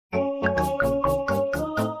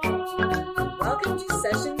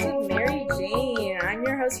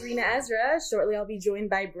Ezra. Shortly, I'll be joined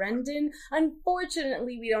by Brendan.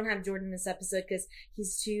 Unfortunately, we don't have Jordan this episode because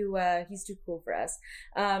he's too cool for us.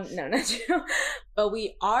 No, not true. But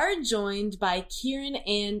we are joined by Kieran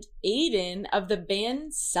and Aiden of the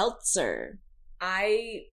band Seltzer.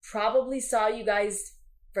 I probably saw you guys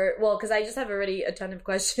because I just have already a ton of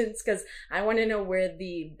questions because I want to know where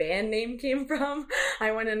the band name came from.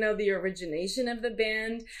 I want to know the origination of the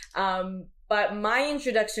band. But my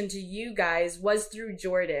introduction to you guys was through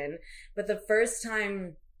Jordan. But the first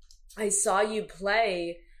time I saw you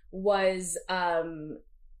play was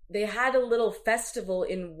they had a little festival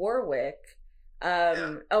in Warwick.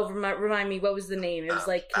 Remind me, what was the name? It was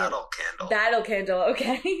like Battle Candle. Battle Candle,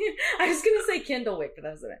 okay. I was gonna say Candlewick, but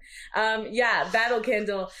that was it. Battle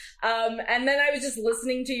Candle. And then I was just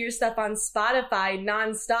listening to your stuff on Spotify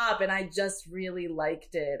nonstop, and I just really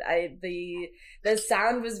liked it. The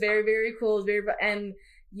sound was very, very cool, and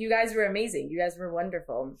you guys were amazing. You guys were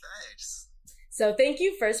wonderful. Thanks. So thank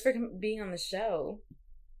you first for being on the show.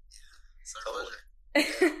 It's our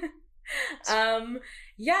pleasure.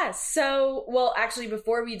 Actually,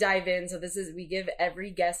 before we dive in, we give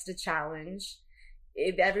every guest a challenge.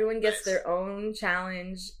 Everyone gets their own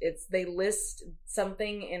challenge. They list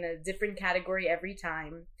something in a different category every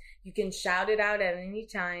time. You can shout it out at any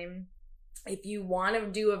time. If you want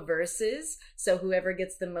to do a versus, so whoever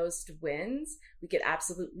gets the most wins, we could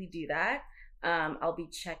absolutely do that. I'll be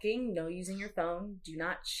checking, no using your phone, do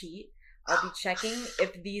not cheat. I'll be checking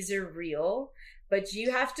if these are real, but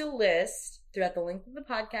you have to list throughout the length of the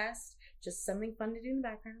podcast, just something fun to do in the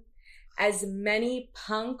background, as many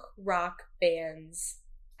punk rock bands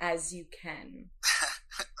as you can.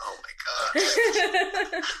 Oh my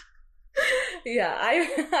god. Yeah,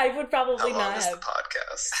 I would probably not have. How long is the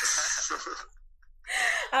podcast?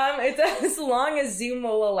 It's as long as Zoom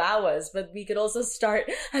will allow us, but we could also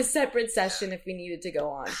start a separate session if we needed to go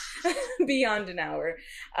on beyond an hour.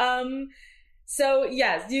 So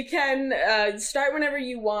yes, you can start whenever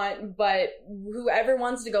you want, but whoever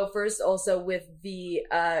wants to go first also with the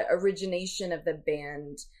origination of the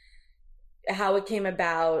band, how it came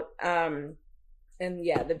about, and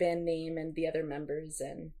the band name and the other members,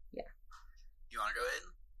 and yeah. You want to go ahead?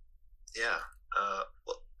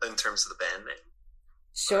 Yeah. In terms of the band name?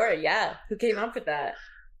 Sure, yeah. Who came up with that?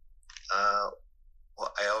 I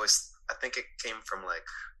think it came from,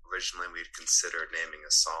 originally we'd considered naming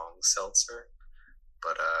a song Seltzer,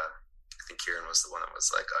 but I think Kieran was the one that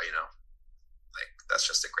was like, that's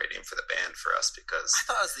just a great name for the band for us because... I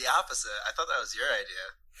thought it was the opposite. I thought that was your idea.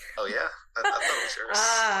 Oh, yeah? I thought it was yours.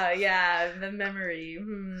 Yeah, the memory.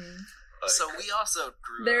 So we also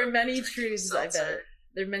grew There up are many drinking truths, I seltzer. bet.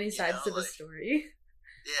 There are many sides to the story.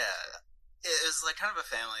 Yeah. It was kind of a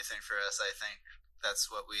family thing for us, I think. That's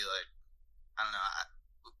what we I don't know.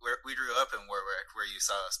 We grew up in Warwick, where you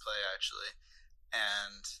saw us play, actually.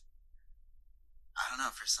 And I don't know,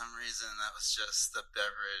 for some reason, that was just the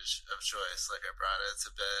beverage of choice. I brought it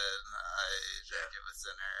to bed, I drank it with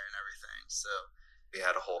dinner and everything. So we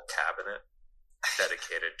had a whole cabinet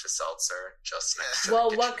dedicated to seltzer just next to Well,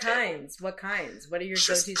 the what kitchen kinds? What kinds? What are your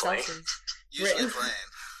Just go-to plain. seltzers? usually plain.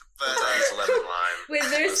 But Sometimes lemon lime. Wait,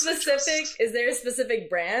 is there a specific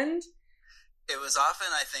brand? it was often,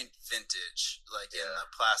 I think, vintage, in the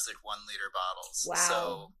plastic 1 liter bottles. Wow.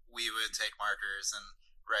 So we would take markers and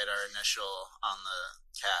write our initial on the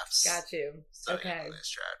caps. Got you. So Okay. we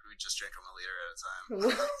just drink them a liter at a time.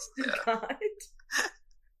 God.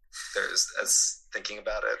 As thinking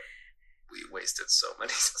about it, we wasted so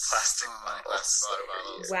many plastic bottles.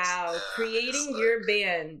 over years. Wow. Yeah, Creating it's your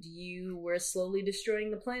band, you were slowly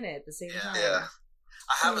destroying the planet at the same time. Yeah.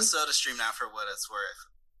 I have a soda stream now for what it's worth.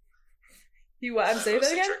 You what? I'm saying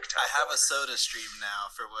that again? I have a soda stream now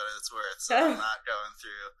for what it's worth, so I'm not going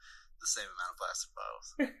through the same amount of plastic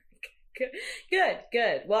bottles.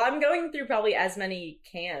 Good. Well, I'm going through probably as many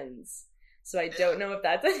cans, so I don't know if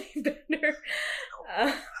that's any better.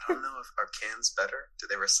 I don't know if our cans better. Do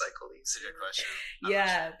they recycle these? That's a good question.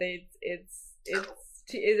 Yeah,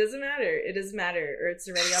 it doesn't matter. It doesn't matter. Earth's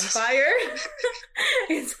already on fire.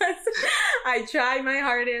 I try my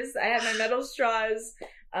hardest. I had my metal straws.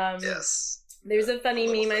 Yes. There's a funny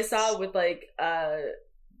meme I saw with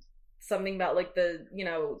something about the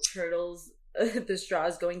turtles, the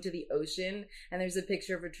straws going to the ocean, and there's a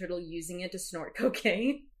picture of a turtle using it to snort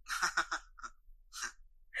cocaine.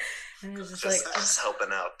 And it was just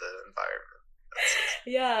helping out the environment.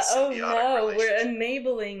 Yeah. Oh no, we're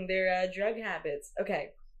enabling their drug habits.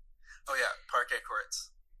 Okay. Oh yeah, parquet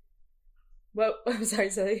courts. What? I'm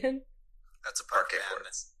sorry. Say that again. That's a parquet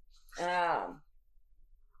courts.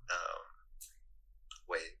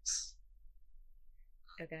 Waves.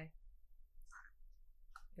 Okay.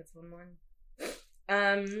 That's one.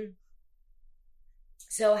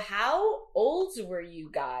 So how old were you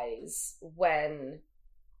guys when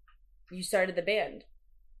you started the band?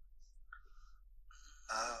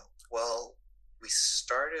 Well, we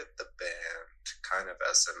started the band kind of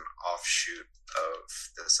as an offshoot of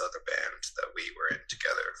this other band that we were in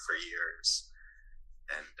together for years.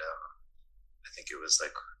 And I think it was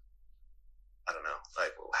like, I don't know,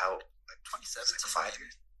 like how... Like 2017. Like 5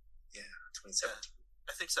 years? Yeah, 2017.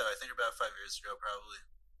 I think so. I think about 5 years ago, probably.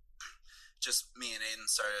 Just me and Aiden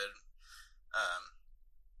started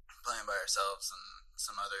playing by ourselves and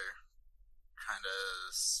some other kind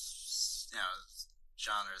of,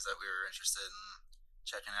 genres that we were interested in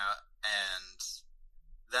checking out. And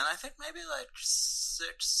then I think maybe like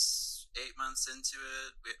 6-8 months into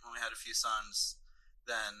it, when we had a few songs,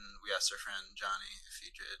 then we asked our friend Johnny if he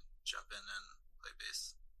could jump in and play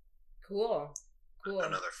bass. Cool.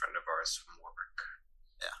 Another friend of ours from Warwick.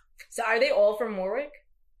 Yeah. So are they all from Warwick?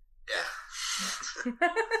 Yeah.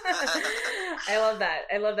 I love that.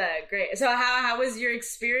 Great. So how was your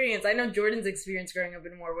experience? I know Jordan's experience growing up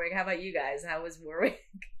in Warwick. How about you guys? How was Warwick?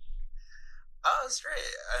 Oh, it was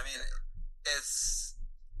great. I mean, it's,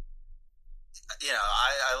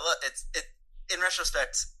 I love it. In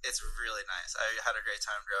retrospect, it's really nice. I had a great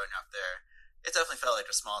time growing up there. It definitely felt like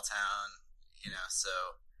a small town, so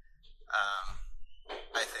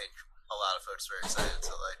I think a lot of folks were excited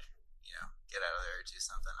to get out of there or do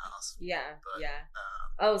something else. Yeah, but,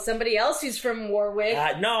 oh, somebody else who's from Warwick.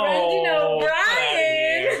 No. Brendan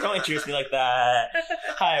O'Brien. Don't introduce me like that.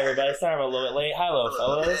 Hi, everybody. Sorry I'm a little bit late. Hello,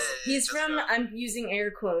 fellas. He's from, I'm using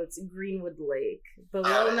air quotes, Greenwood Lake. But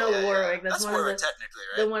we all know Warwick. Yeah. That's one Warwick, of the, technically,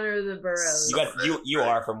 right? one of the boroughs. You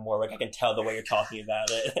are from Warwick. I can tell the way you're talking about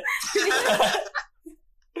it.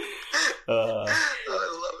 I love it.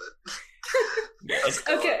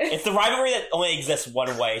 It's the rivalry that only exists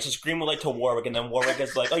one way. It's just Greenwood Lake to Warwick, and then Warwick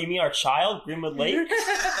is like, oh, you mean our child, Greenwood Lake?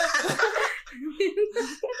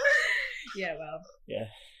 Yeah, well. Yeah.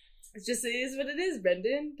 It is what it is,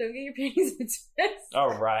 Brendan. Don't get your panties in twist.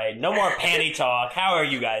 All right. No more panty talk. How are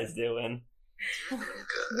you guys doing?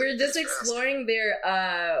 We're just exploring their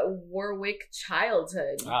Warwick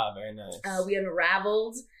childhood. Ah, very nice. We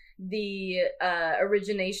unraveled the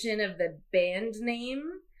origination of the band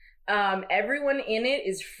name. Everyone in it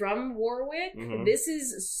is from Warwick. Mm-hmm. This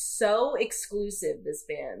is so exclusive, this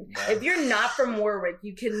band. Yeah. If you're not from Warwick,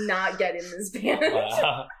 you cannot get in this band.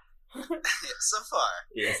 Wow. So far.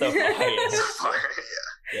 Yeah, so far, yeah. So far,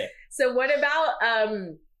 yeah. So what about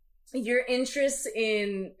your interests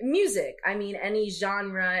in music? I mean, any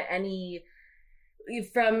genre,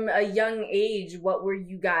 from a young age, what were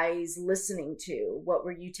you guys listening to? What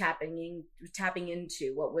were you tapping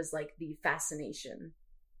into? What was like the fascination?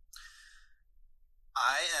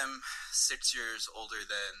 I am 6 years older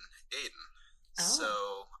than Aiden. Oh.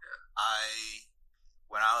 So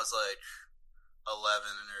when I was like 11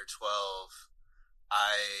 or 12,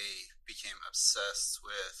 I became obsessed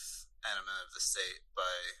with Enema of the State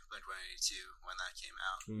by Blink-182 when that came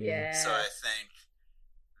out. Yeah. So I think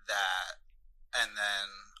that, and then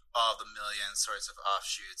all the million sorts of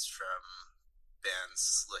offshoots from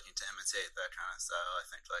bands looking to imitate that kind of style, I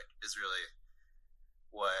think is really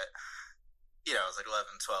what, I was like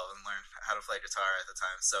 11, 12 and learned how to play guitar at the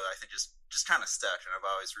time. So I think just kind of stuck, and I've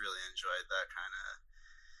always really enjoyed that kind of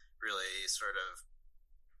really sort of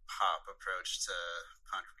pop approach to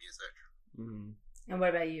punk music. Mm-hmm. And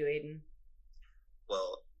what about you, Aiden?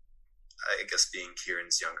 Well, I guess being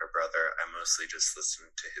Kieran's younger brother, I mostly just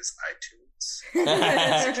listened to his iTunes.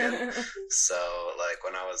 So,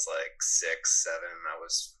 when I was 6, 7, I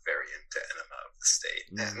was very into Enema of the State,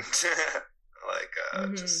 and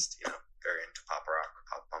just very into pop rock,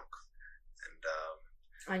 pop punk, and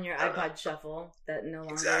on your iPod Shuffle that no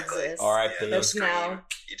longer exactly. exists. R.I.P. That's now.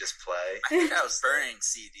 You just play. I think I was burning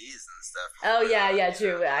CDs and stuff. Oh yeah,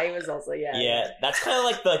 true. I was also Yeah, that's kind of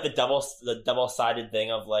like the double-sided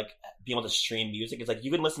thing of being able to stream music. It's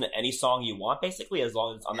you can listen to any song you want basically as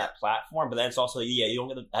long as it's on that platform. But then it's also you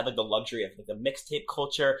don't have the luxury of the mixtape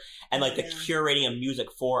culture and the curating of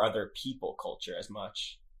music for other people culture as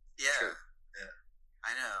much. Yeah, True. Yeah.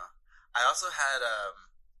 I know. I also had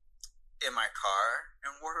in my car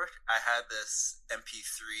in Warwick, I had this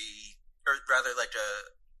MP3, or rather a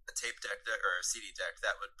tape deck or a CD deck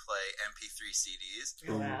that would play MP3 CDs.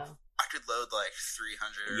 Wow. I could load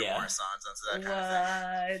 300 or more songs onto that kind of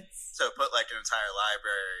thing. So put an entire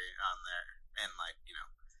library on there and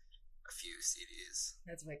a few CDs.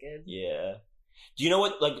 That's wicked. Yeah. Do you know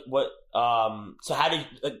so how did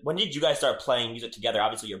when did you guys start playing music together?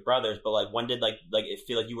 Obviously you're brothers, but when did it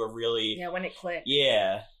feel like you were really when it clicked?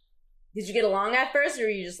 Yeah. Did you get along at first, or were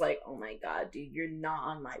you just like, oh my god, dude, you're not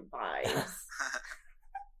on my vibes?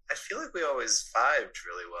 I feel like we always vibed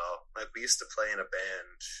really well. Like we used to play in a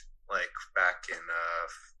band like back in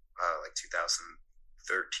like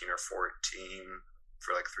 2013 or 14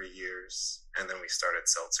 for like 3 years, and then we started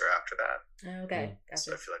Seltzer after that. Okay, gotcha. So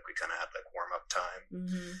I feel like we kind of had like warm up time.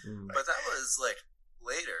 But that was like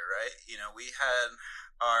later, right? You know, we had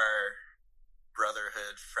our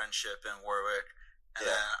brotherhood friendship in Warwick, and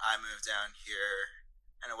then I moved down here,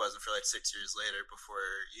 and it wasn't for like 6 years later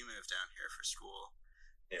before you moved down here for school.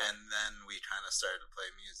 Yeah. And then we kind of started to play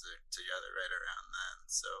music together right around then.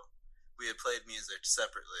 So we had played music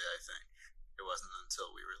separately, I think. It wasn't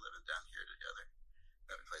until we were living down here together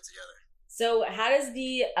that we played together. So how does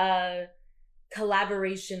the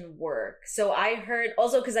collaboration work? So I heard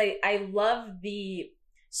also, because I love the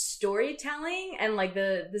storytelling and like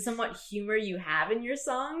the somewhat humor you have in your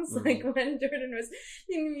songs. Like when Jordan was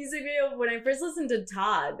in the music video, when I first listened to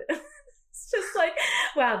Todd, it's just like,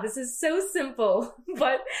 wow, this is so simple,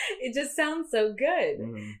 but it just sounds so good.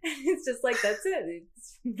 And it's just like, that's it.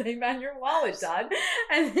 It's blame on your wallet, Todd.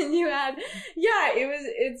 And then you had,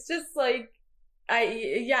 it's just like,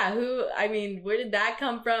 where did that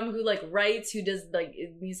come from? Who like writes, who does like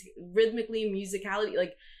music, rhythmically, musicality,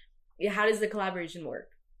 like how does the collaboration work?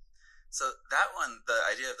 So that one, the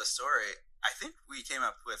idea of the story, I think we came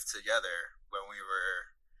up with together when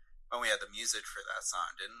we had the music for that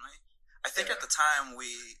song, didn't we? I think at the time when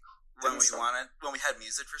we had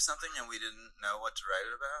music for something and we didn't know what to write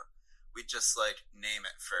it about, we'd just like name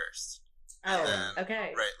it first. Oh, and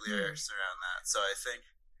okay. Write lyrics around that. So I think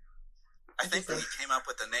we came up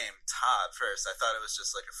with the name Todd first. I thought it was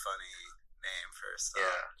just like a funny name first.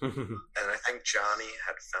 Yeah. And I think Johnny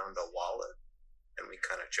had found a wallet, and we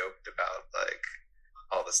kind of joked about like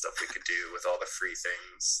all the stuff we could do with all the free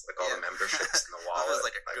things, like all the memberships in the wallet. It was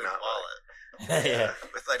like a good wallet.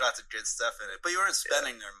 With like lots of good stuff in it. But you weren't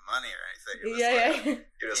spending their money or anything. It was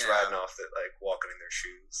You're just riding off it, like walking in their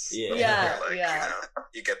shoes. You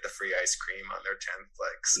get the free ice cream on their 10th,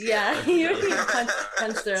 like you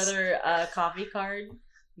punch their other coffee card.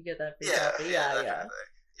 You get that free coffee. Kind of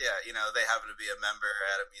thing. Yeah, you know, they happen to be a member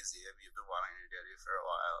at a museum you've been wanting to go to for a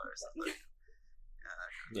while or something.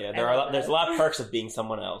 There's a lot of perks of being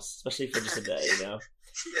someone else, especially for just a day, you know?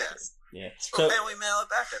 Yes. Yeah. So, and we mail it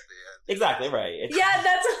back at the end. Exactly, right.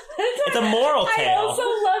 That's it's a moral tale. I also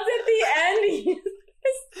loved at the end.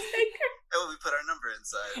 Oh, we put our number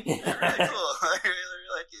inside. You're really cool. I really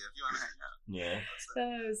like you if you want to hang out. Yeah.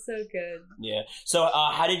 That was so good. Yeah. So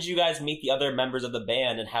how did you guys meet the other members of the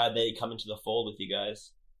band, and how did they come into the fold with you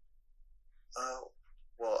guys?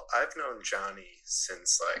 Well, I've known Johnny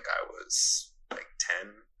since like I was like 10,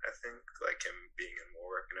 I think, like him being in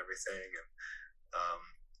Warwick and everything, and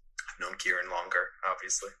I've known Kieran longer,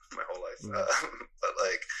 obviously, my whole life. But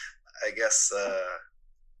like, I guess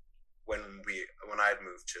when I had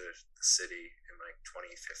moved to the city in like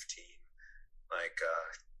 2015, like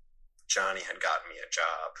Johnny had gotten me a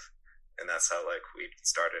job, and that's how like we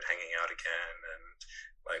started hanging out again. And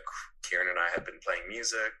like Kieran and I had been playing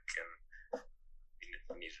music, and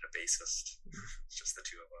we needed a bassist. It's just the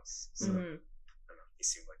two of us. So I don't know, he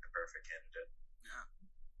seemed like the perfect candidate.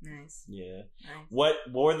 Nice. Yeah. Nice. What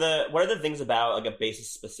are the things about like a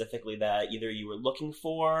bassist specifically that either you were looking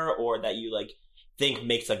for or that you like think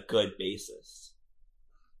makes a good bassist?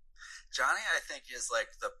 Johnny, I think, is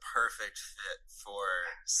like the perfect fit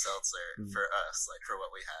for Seltzer for us, like for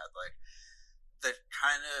what we had. Like the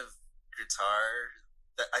kind of guitar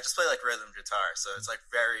that I just play like rhythm guitar, so it's like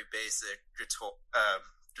very basic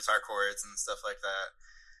guitar chords and stuff like that.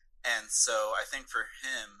 And so I think for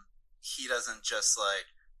him, he doesn't just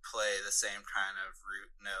like play the same kind of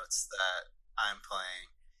root notes that I'm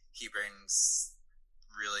playing. He brings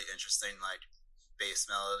really interesting like bass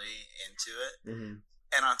melody into it.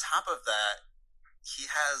 And on top of that, he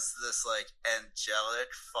has this like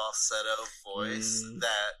angelic falsetto voice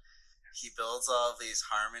that he builds all of these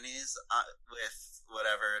harmonies with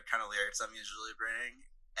whatever kind of lyrics I'm usually bringing,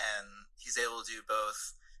 and he's able to do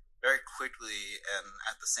both very quickly and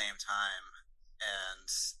at the same time. And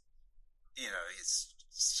you know, it's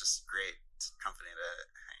just great company to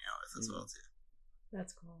hang out with as well too.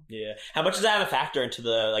 That's cool. Yeah. How much does that have a factor into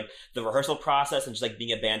the rehearsal process and just like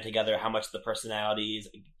being a band together? How much the personalities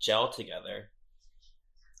gel together?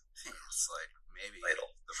 I think it's like maybe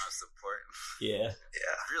the most important. Yeah.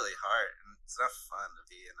 It's really hard, and it's not fun to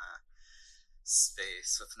be in a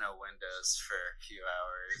space with no windows for a few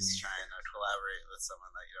hours trying to collaborate with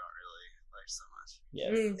someone that you don't really like so much.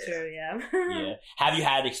 Yes. True, yeah. Yeah. Have you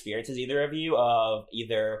had experiences, either of you, of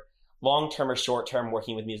either long-term or short-term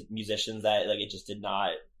working with musicians that like it just did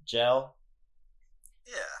not gel?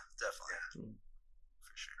 Yeah, definitely.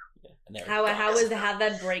 For sure. Yeah. And they're How'd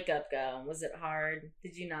that breakup go? Was it hard?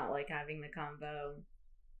 Did you not like having the combo?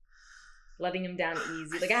 Letting him down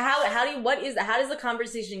easy? Like how does the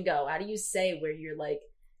conversation go? How do you say where you're like,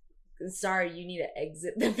 sorry, you need to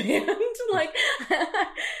exit the band? Like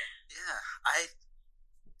Yeah, I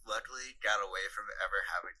luckily got away from ever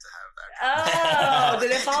having to have that oh,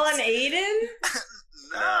 did it fall on Aiden?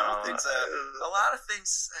 No, I don't think so. A lot of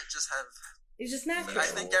things I just have. It's just natural. I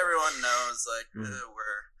think everyone knows, like,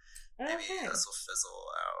 we're maybe Okay. this will fizzle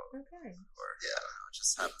out, Okay. or I don't know, it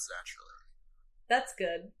just happens naturally. That's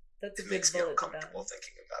good. That's a It good makes me bullet to uncomfortable that.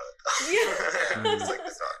 thinking about it, though. Yeah. It's like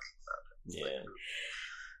the talking about it. It's Yeah.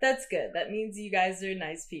 That's good. That means you guys are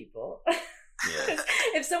nice people. Yeah.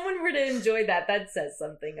 If someone were to enjoy that, that says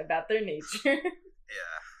something about their nature.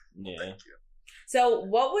 Yeah. Yeah. Thank you. So,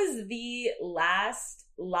 what was the last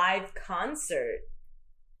live concert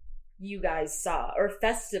you guys saw or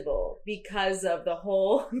festival because of the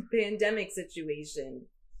whole pandemic situation?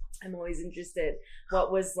 I'm always interested.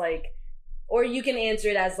 What was like, or you can answer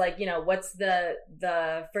it as like, what's the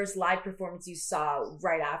first live performance you saw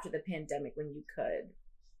right after the pandemic when you could?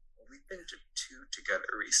 We've been to 2 together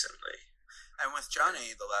recently. And with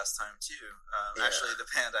Johnny the last time too. Actually, the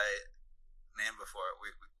band I named before,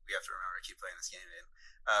 we have to remember to keep playing this game.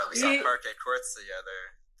 We saw Parquet Courts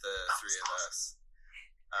together, the three of us.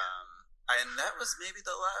 And that was maybe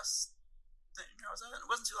the last thing I was at. It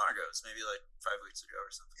wasn't too long ago. It was maybe like 5 weeks ago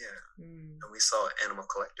or something. Yeah. And we saw Animal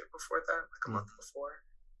Collective before that, like a month before.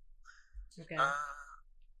 Okay.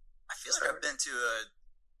 I feel like I've been to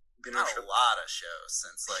not a lot of shows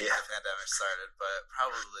since like the pandemic started, but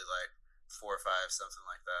probably like 4 or 5, something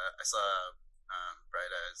like that. I saw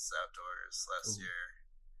Bright Eyes Outdoors last year.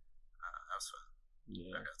 That was fun.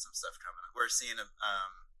 Yeah. I got some stuff coming up. We're seeing who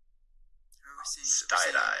are we seeing?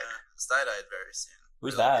 Stide-Eyed very soon.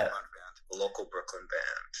 Who's Really that? fun band. A local Brooklyn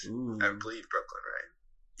band. Ooh. I believe Brooklyn, right?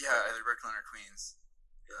 Yeah, either Brooklyn or Queens.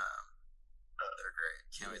 They're great.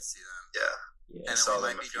 Can't wait to see them. Yeah. Yeah. I And then saw we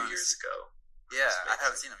them might a be few going to years ago. Yeah, I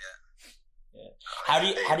haven't seen them yet. Yeah.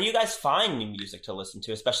 How do you guys find new music to listen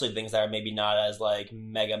to, especially things that are maybe not as like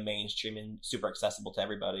mega mainstream and super accessible to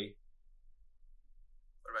everybody?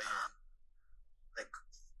 What about you? Like,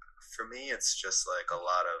 for me, it's just like a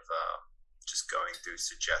lot of just going through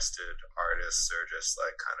suggested artists or just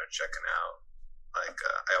like kind of checking out. Like,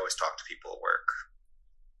 I always talk to people at work.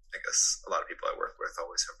 I guess a lot of people I work with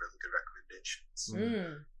always have really good recommendations.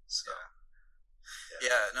 So,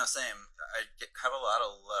 Yeah, no, same. Have a lot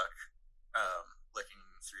of luck looking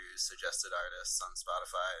through suggested artists on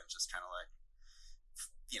Spotify and just kind of like,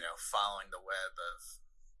 following the web of,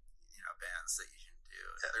 bands that you can do.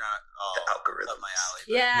 They're not all the algorithm up my alley.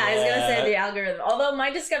 But Yeah, I was gonna say the algorithm. Although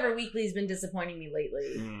my Discover Weekly's been disappointing me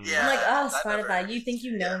lately. Yeah, I'm like, oh, I've Spotify, never- you think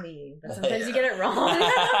you know yeah. me, but sometimes you Yeah. get it wrong.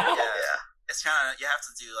 Yeah. It's kind of, you have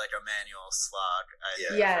to do like a manual slog, I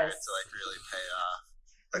think, Yes. for it to like really pay off.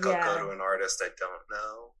 like I'll go to an artist I don't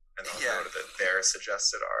know, and I'll go to their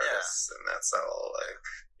suggested artists, and that's all like,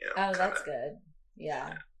 Oh, that's good.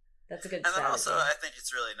 Yeah, that's a good. And then strategy. also, I think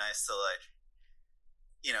it's really nice to like,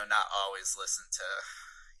 not always listen to,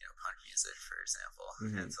 punk music, for example,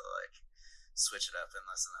 and to like switch it up and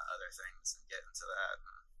listen to other things and get into that,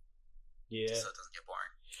 so it doesn't get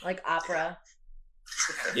boring. Like opera.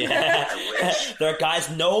 Yeah. I wish. There are guys,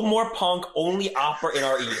 no more punk, only opera in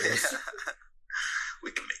our ears.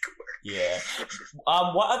 We can make it work. Yeah.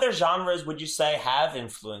 What other genres would you say have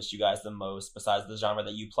influenced you guys the most besides the genre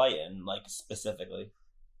that you play in, like specifically?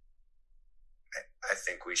 I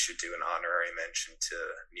think we should do an honorary mention to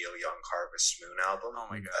Neil Young Harvest Moon album. Oh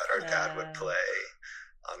my God. That our dad would play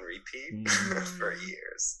on repeat for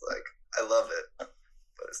years. Like, I love it, but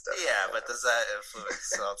it's definitely but does that influence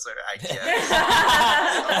Seltzer? I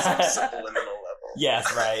guess. on some subliminal level.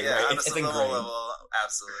 Yes, right. Yeah, right. on a It's subliminal ingrained. level,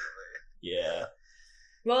 absolutely. Yeah.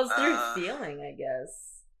 Well, it's through feeling, I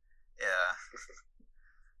guess. Yeah.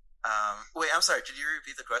 Wait, I'm sorry. Could you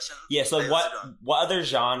repeat the question? Yeah. So Hey, what other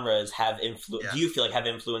genres have influenced? Yeah. Do you feel like have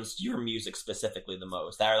influenced your music specifically the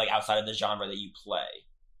most? That are like outside of the genre that you play?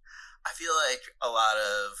 I feel like a lot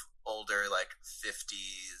of older, like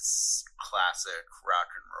 50s classic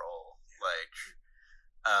rock and roll, like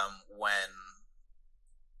when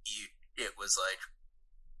it was like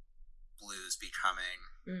blues becoming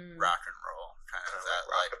rock and roll, kind of that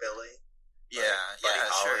like rockabilly. Buddy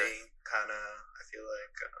Holly, sure. kind of. I feel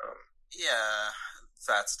like.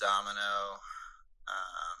 Fats Domino,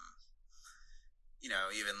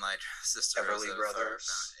 even like Sister Everly Rosetta Brothers.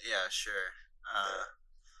 Tharpe. Yeah, sure.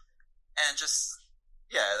 And just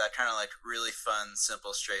that kind of like really fun,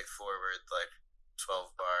 simple, straightforward, like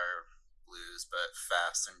 12-bar blues, but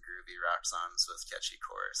fast and groovy rock songs with catchy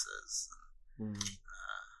choruses.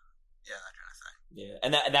 Yeah, that kind of thing. Yeah,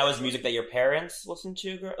 and that was music that your parents listened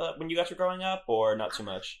to when you guys were growing up, or not too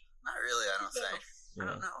much? Not really, I don't think. Yeah. I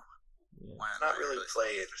don't know. Yeah. Why Not really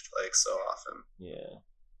played like so often. Yeah.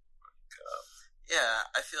 Yeah,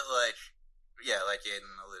 I feel like, like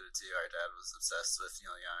Aiden alluded to, our dad was obsessed with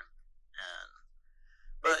Neil Young,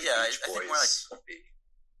 but Maybe I Beach think Boys more like, would be.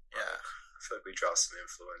 yeah, I feel like we draw some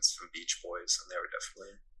influence from Beach Boys, and they were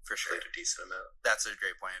definitely for sure. played a decent amount. That's a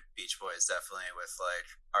great point. Beach Boys definitely with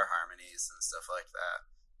like our harmonies and stuff like that.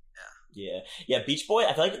 Yeah. Beach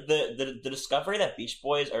Boys. I feel like the discovery that Beach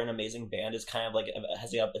Boys are an amazing band is kind of like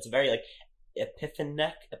it's a very like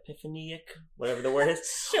epiphanic, whatever the word is.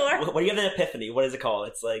 Sure. When you have an epiphany, what is it called?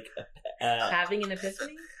 It's like Having an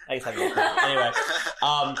epiphany. I guess having an epiphany. Anyway,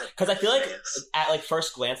 because I feel like at like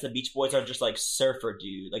first glance, the Beach Boys are just like surfer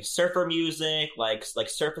dude, like surfer music, like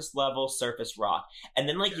surface level, surface rock, and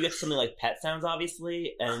then like you get something like Pet Sounds,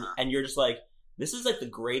 obviously, and you're just like, this is like the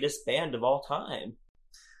greatest band of all time.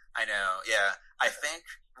 I know, yeah. I think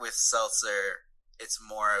with Seltzer, it's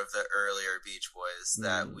more of the earlier Beach Boys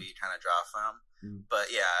that we kind of draw from.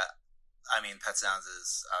 But yeah, I mean, Pet Sounds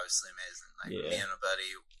is obviously amazing. Like me and a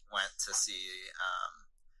buddy went to see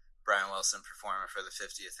Brian Wilson perform for the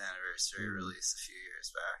 50th anniversary release a few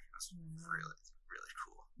years back. It was really, really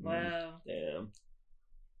cool. Wow. Damn.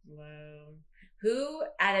 Wow. Who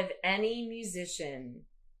out of any musician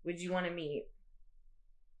would you want to meet?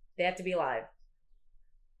 They have to be alive.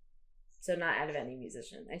 So not out of any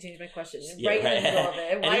musician. I changed my question right in the middle of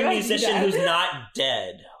it. Any musician who's not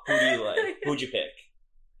dead, who do you like? Who would you pick?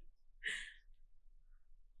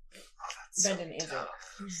 Brendan, answer.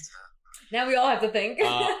 Now we all have to think.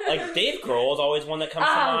 Like Dave Grohl is always one that comes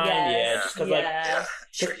to mind. Yes. Yeah, just because Yeah,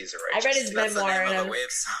 sure, he's a righteous. I read his That's memoir. the name And of the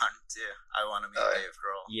Wave song too. I want to meet Dave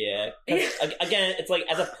Grohl. Yeah, 'cause, again, it's like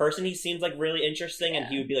as a person, he seems like really interesting, and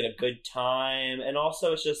he would be like a good time. And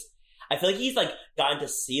also, it's just I feel like he's like gotten to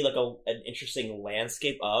see like an interesting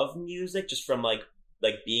landscape of music just from like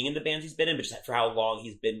being in the bands he's been in, but just for how long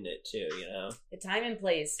he's been in it too, you know? The time and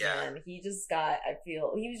place, man. He just got, I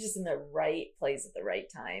feel, he was just in the right place at the right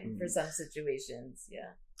time for some situations,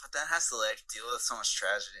 yeah. But then has to like deal with so much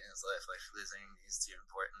tragedy in his life, like losing these two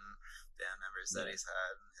important band members that he's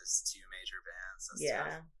had in his two major bands and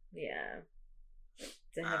stuff. Yeah.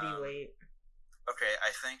 It's a heavy weight. Okay,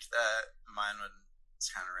 I think that mine it's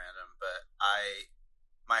kind of random, but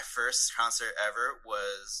my first concert ever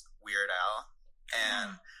was Weird Al.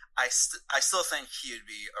 And I still think he would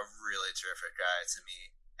be a really terrific guy to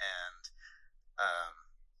meet, and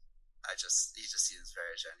he just seems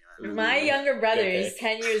very genuine. My younger brother is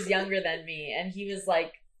 10 years younger than me, and he was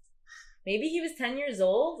like, maybe he was 10 years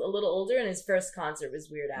old, a little older, and his first concert was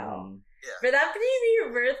Weird Al. Yeah. For that to be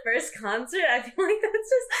your first concert, I feel like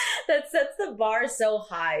that sets the bar so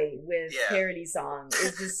high with parody songs.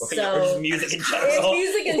 It's just so music in general. It's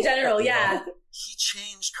music in general, yeah. He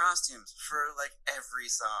changed costumes for like every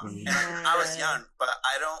song, and I was young, but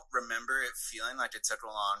I don't remember it feeling like it took a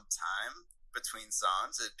long time between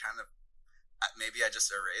songs. It kind of maybe I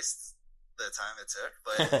just erased the time it took,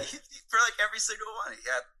 but for like every single one, he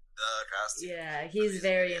had the costume. Yeah, he's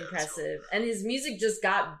very impressive, and his music just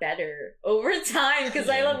got better over time. Because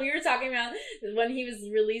we were talking about when he was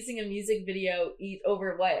releasing a music video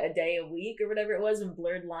over a day a week or whatever it was. When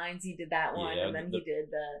Blurred Lines, he did that one, and then he did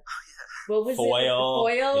what was Foil.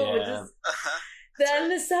 Foil, which is. Then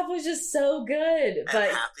the stuff was just so good, but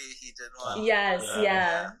and Happy he did one. Yes,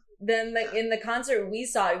 yeah. Then in the concert we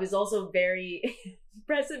saw, it was also very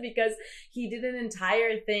impressive because he did an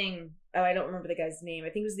entire thing. Oh, I don't remember the guy's name. I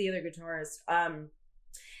think it was the other guitarist.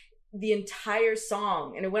 The entire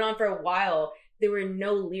song, and it went on for a while. There were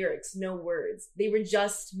no lyrics, no words. They were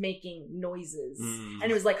just making noises, and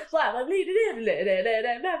it was like blah blah blah, and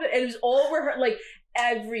it was all rehearsed. Like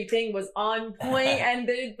everything was on point, and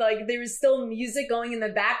there was still music going in the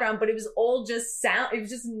background, but it was all just sound. It was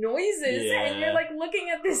just noises, and you're like looking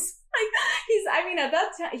at this. Like at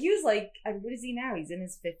that time he was like, what is he now? He's in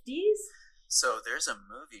his 50s. So there's a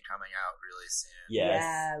movie coming out really soon. Yes.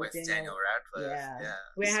 Yeah, with Daniel Radcliffe. Yeah.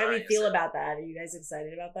 Wait, how do we feel about that? Are you guys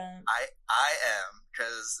excited about that? I am,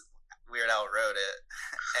 because Weird Al wrote it.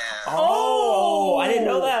 And I didn't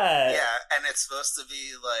know that. Yeah, and it's supposed to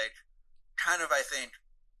be like kind of, I think,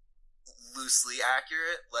 loosely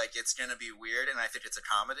accurate. Like it's gonna be weird, and I think it's a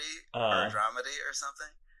comedy or a dramedy or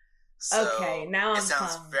something. So okay, now it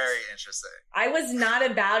sounds very interesting. I was not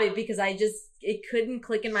about it because it couldn't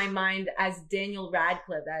click in my mind as Daniel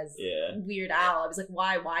Radcliffe as Weird Al. I was like,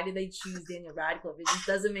 why? Why did they choose Daniel Radcliffe? It just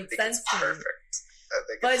doesn't make sense to me. Perfect. I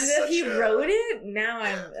think But It's if he such a- wrote it, now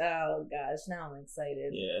oh gosh, now I'm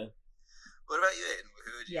excited. Yeah. What about you, Aiden?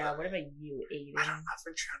 Who would you? Yeah, what about you, Aiden? I've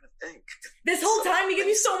been trying to think. This whole time you give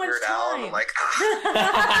me so much Weird Al, and time. I'm like,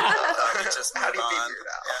 Just how do you move beat on.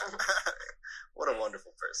 Weird Al? What a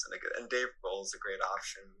wonderful person. And Dave Grohl's a great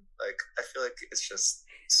option. Like, I feel like it's just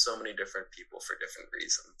so many different people for different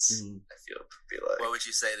reasons. Mhm. I feel be like, What would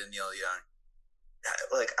you say to Neil Young?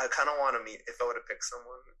 like I kind of want to meet. If I were to pick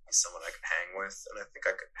someone, he's someone I could hang with, and I think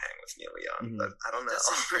I could hang with Neil Young. Mhm. But I don't know. That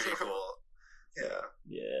seems pretty cool. Yeah,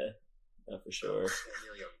 Yeah. No, for sure. Yeah,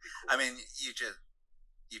 Neil Young would be cool. I mean,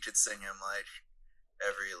 you could sing him like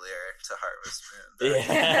every lyric to Harvest Moon.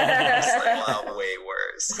 Yeah. Just like one album. way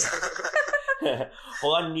worse.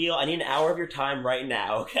 Hold on, Neil. I need an hour of your time right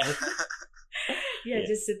now. Okay. Yeah, Yeah.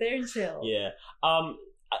 just sit there and chill. Yeah.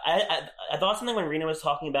 I thought something when Rena was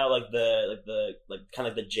talking about like the kind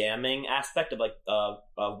of the jamming aspect of like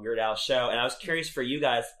Weird Al show, and I was curious for you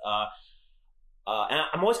guys. And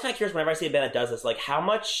I'm always kind of curious whenever I see a band that does this, like how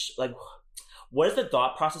much like. What is the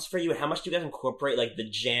thought process for you, and how much do you guys incorporate like the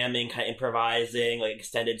jamming, kind of improvising, like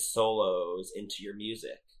extended solos into your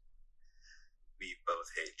music? We both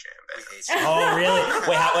hate jam We bands. hate Oh, really?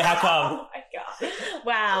 Wait, how come? Oh my god!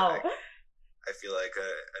 Wow. I feel like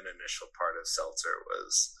an initial part of Seltzer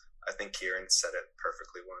was, I think Kieran said it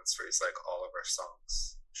perfectly once, where he's like, all of our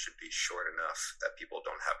songs should be short enough that people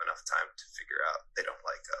don't have enough time to figure out they don't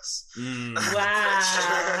like us. Wow.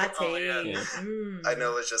 Hot Oh my God. take. Yeah. I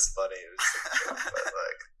know it's just funny, it was just a joke, but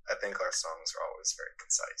like, I think our songs are always very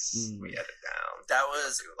concise. We edit down. That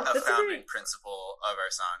was Do a That's founding great. principle of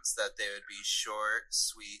our songs, that they would be short,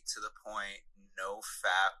 sweet, to the point, no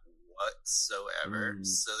fat whatsoever.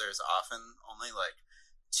 So there's often only like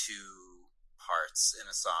 2 parts in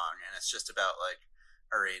a song, and it's just about like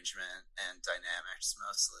arrangement and dynamics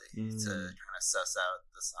mostly to kind of suss out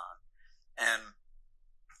the song. And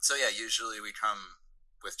so yeah, usually we come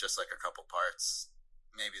with just like a couple parts.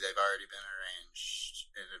 Maybe they've already been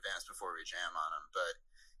arranged in advance before we jam on them, but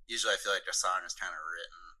usually I feel like the song is kind of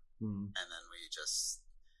written, and then we just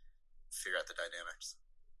figure out the dynamics.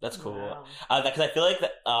 That's cool. Wow. Because I feel like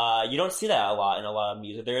that you don't see that a lot in a lot of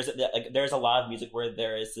music. There's a lot of music where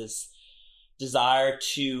there is this desire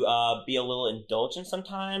to be a little indulgent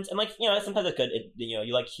sometimes, and like sometimes it's good.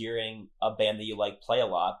 You like hearing a band that you like play a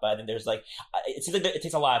lot, but I think there's like it seems like it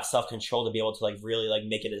takes a lot of self control to be able to like really like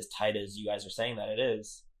make it as tight as you guys are saying that it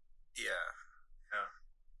is. Yeah.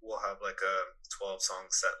 We'll have like a 12-song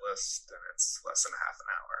set list, and it's less than half an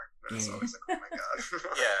hour. And it's always like, oh my god.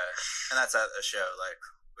 Yeah, and that's at a show like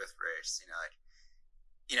with Race.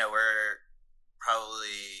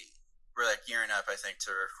 We're like gearing up, I think,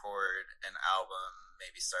 to record an album,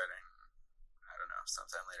 maybe starting, I don't know,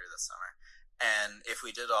 sometime later this summer. And if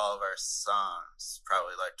we did all of our songs,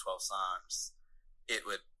 probably like 12 songs, it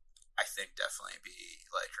would, I think, definitely be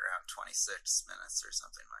like around 26 minutes or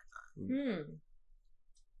something like that.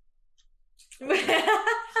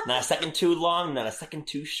 Not a second too long, not a second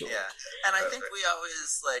too short. Yeah, and I think we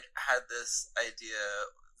always like had this idea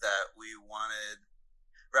that we wanted,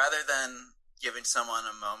 rather than giving someone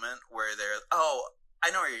a moment where they're, oh,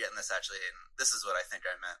 I know where you're getting this actually, and this is what I think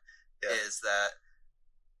I meant, is that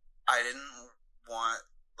I didn't want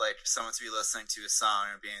like someone to be listening to a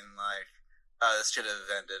song and being like, oh, this should have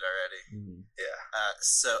ended already.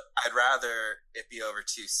 So I'd rather it be over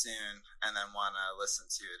too soon and then want to listen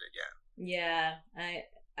to it again. Yeah,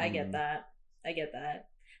 I get that. I get that.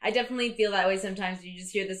 I definitely feel that way sometimes. You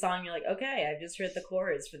just hear the song, you're like, okay, I've just heard the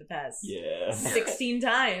chorus for the past 16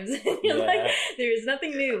 times. You're like, there's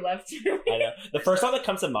nothing new left to me. I know. The first song that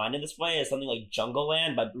comes to mind in this way is something like Jungle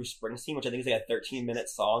Land by Bruce Springsteen, which I think is like a 13-minute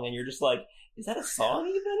song, and you're just like, is that a song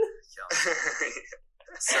even?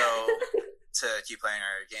 So to keep playing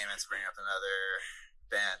our game and to bring up another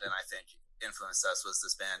band, and I think influenced us, was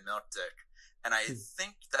this band Milk Dick. And I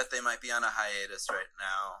think that they might be on a hiatus right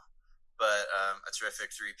now, but a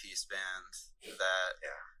terrific 3-piece band that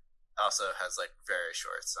also has like very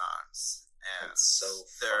short songs, and so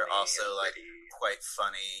they're funny also and like witty. quite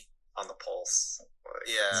funny, On the pulse.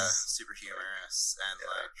 Like, super humorous, and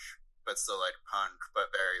like, but still like punk,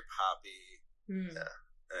 but very poppy. And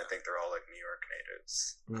I think they're all like New York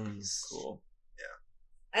natives. Cool.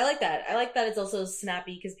 I like that. I like that it's also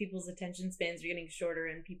snappy because people's attention spans are getting shorter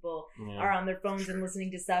and people are on their phones and listening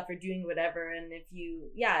to stuff or doing whatever. And if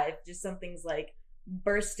just something's like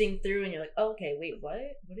bursting through and you're like, oh, okay, wait, what?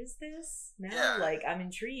 What is this now? Yeah. Like, I'm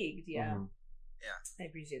intrigued. Yeah. Yeah. I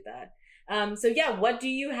appreciate that. So what do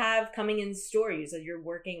you have coming in store? You said you're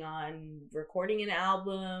working on recording an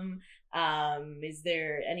album. Is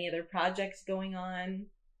there any other projects going on?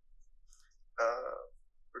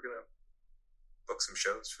 We're gonna book book some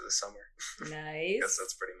shows for the summer. I Nice. guess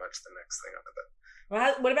that's pretty much the next thing on the bit.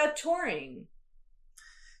 Well, what about touring?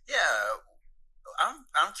 Yeah,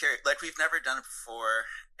 I'm curious. Like, we've never done it before,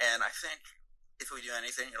 and I think if we do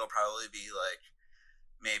anything, it'll probably be like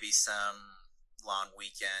maybe some long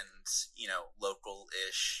weekend,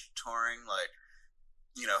 local-ish touring, like,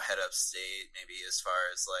 head upstate, maybe as far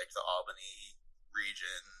as like the Albany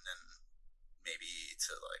region, and maybe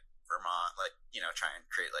to like Vermont, like, try and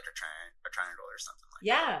create like a triangle or something like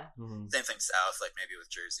Yeah. that. Mm-hmm. Same thing south, like maybe with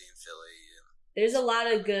Jersey and Philly. There's a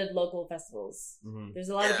lot of good local festivals. Mm-hmm. There's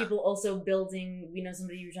a lot of people also building, we know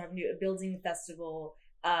somebody you were talking to, a building festival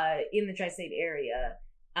in the tri-state area,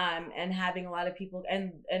 and having a lot of people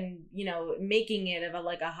and making it of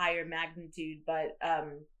a higher magnitude, but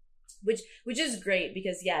which is great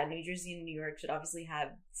because New Jersey and New York should obviously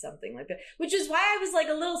have something like that, which is why I was like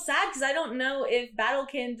a little sad because I don't know if Battle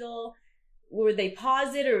Candle, were they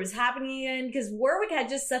paused it or it was happening again, because Warwick had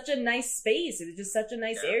just such a nice space. It was just such a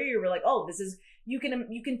nice area. We're like, oh, this is, you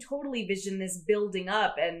can totally vision this building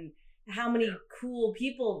up, and how many cool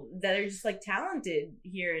people that are just like talented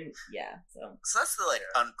here, and so that's the like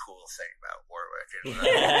uncool thing about Warwick.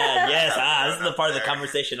 Yes, this is the part of the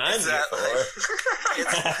conversation I'm here for.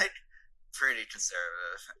 It's like pretty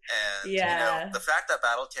conservative, and the fact that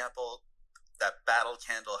Battle Candle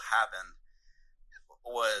happened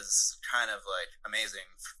was kind of like amazing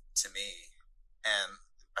to me, and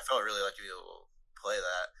I felt really lucky to play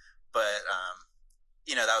that. But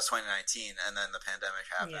that was 2019, and then the pandemic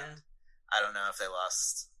happened. I don't know if they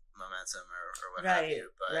lost momentum or what have you,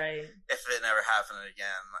 but if it never happened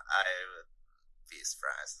again, I would be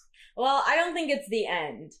surprised. Well, I don't think it's the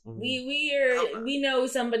end. Mm-hmm. We know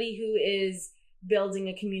somebody who is building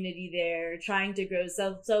a community there, trying to grow.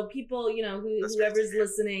 So people, whoever's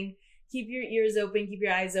listening, keep your ears open, keep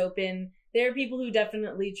your eyes open. There are people who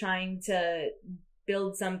definitely trying to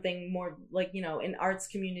build something more like, an arts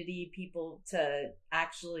community, people to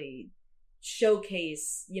actually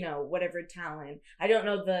showcase, whatever talent. I don't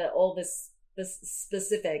know all the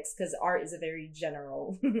specifics because art is a very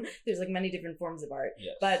general, there's like many different forms of art.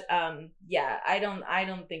 Yes. But I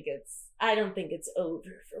don't think it's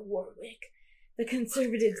over for Warwick. The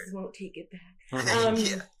conservatives won't take it back.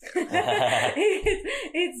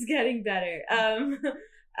 It's getting better.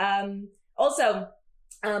 Also,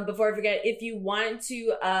 before I forget, if you want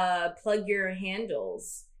to plug your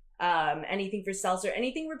handles, anything for Seltzer,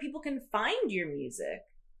 anything where people can find your music.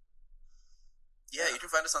 Yeah, you can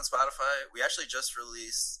find us on Spotify. We actually just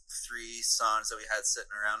released 3 songs that we had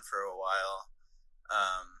sitting around for a while.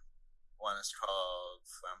 One is called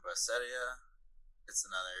Flamboseria. It's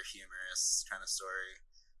another humorous kind of story.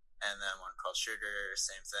 And then one called Sugar,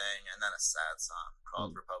 same thing. And then a sad song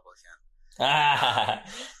called Republican.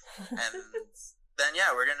 And then,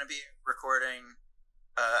 we're going to be recording,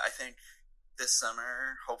 I think, this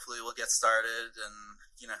summer. Hopefully we'll get started, and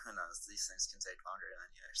who knows, these things can take longer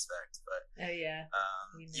than you expect, but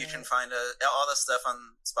you can find all the stuff on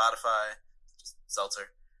Spotify, just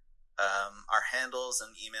Seltzer. Our handles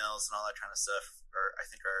and emails and all that kind of stuff are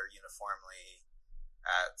uniformly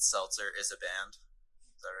at Seltzer is a band.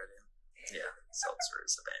 Is that right, Ian? Yeah, Seltzer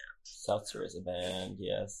is a band. Seltzer is a band,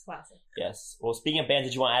 yes. Classic. Yes. Well, speaking of bands,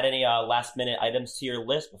 did you want to add any last minute items to your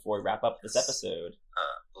list before we wrap up this episode?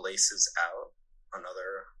 Laces Out,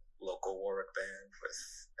 another local Warwick band with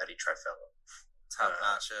Eddie Trifello. Top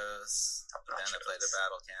Nachos, the band that played the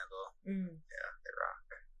Battle Candle. Yeah, they rock.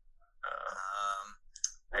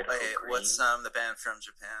 What's the band from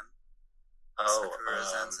Japan? Sakura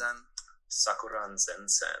Zensen. Sakura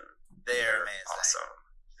Zensen. They're amazing. Awesome.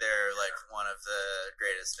 They're like one of the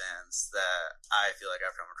greatest bands that I feel like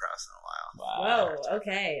I've come across in a while. Wow. Whoa,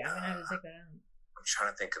 okay. I'm gonna have to check that out. I'm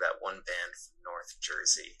trying to think of that one band from North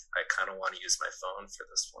Jersey. I kind of want to use my phone for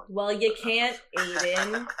this one. Well, you can't,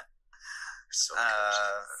 Aiden. So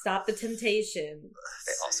stop the temptation.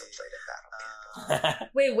 They also played at Battle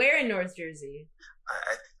Candle. Wait, where in North Jersey?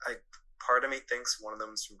 I part of me thinks one of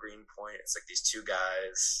them is from Greenpoint. It's like these 2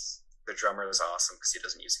 guys. The drummer is awesome because he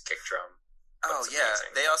doesn't use a kick drum. Oh yeah,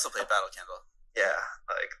 amazing. They also played Battle Candle. Yeah,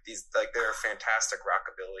 they're fantastic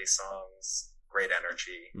rockabilly songs. Great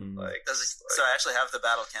energy. So I actually have the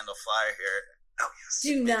Battle Candle flyer here. Oh yes.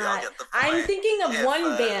 Do not. I'm thinking of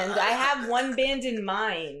one band. I have one band in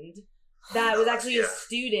mind that was actually a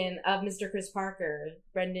student of Mr. Chris Parker,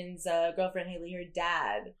 Brendan's girlfriend Haley, her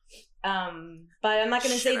dad. But I'm not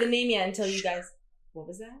going to say the name yet until you guys. What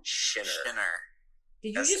was that? Shinner. Did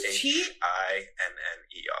you just cheat? Shinner.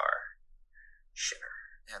 Shinner.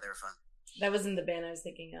 Yeah, they were fun. That wasn't the band I was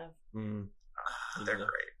thinking of. They're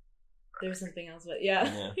great. There's something else, but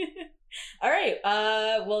yeah. All right.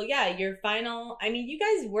 Well, yeah, your final. I mean, you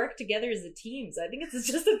guys work together as a team, so I think it's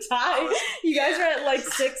just a tie. You guys are at like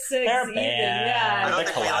 6-6 They're even. bad. Yeah, I don't They're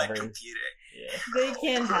think we like collaborating. competing. Yeah. they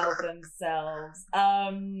can't help themselves.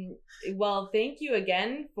 Well, thank you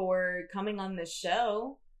again for coming on the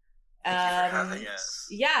show. Thank you for having us.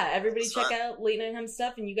 Yeah, everybody It's check fun. out Late Night Hum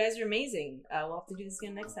stuff, and you guys are amazing. We'll have to do this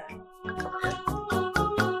again next time. Yeah.